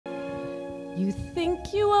You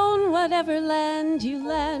think you own whatever land you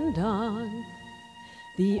land on.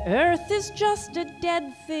 The earth is just a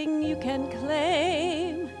dead thing you can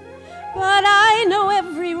claim. But I know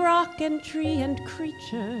every rock and tree and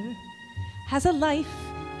creature has a life,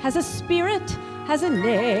 has a spirit, has a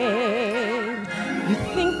name. You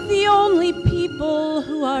think the only people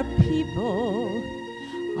who are people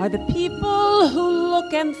are the people who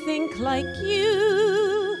look and think like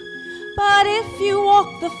you. But if you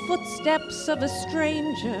walk the footsteps of a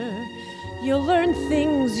stranger, you'll learn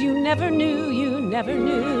things you never knew, you never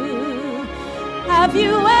knew. Have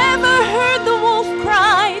you ever heard the wolf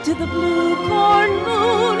cry to the blue corn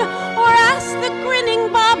moon, or asked the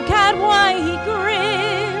grinning bobcat why he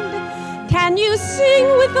grinned? Can you sing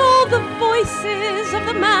with all the voices of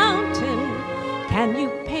the mountain? Can you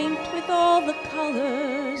paint with all the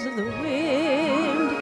colors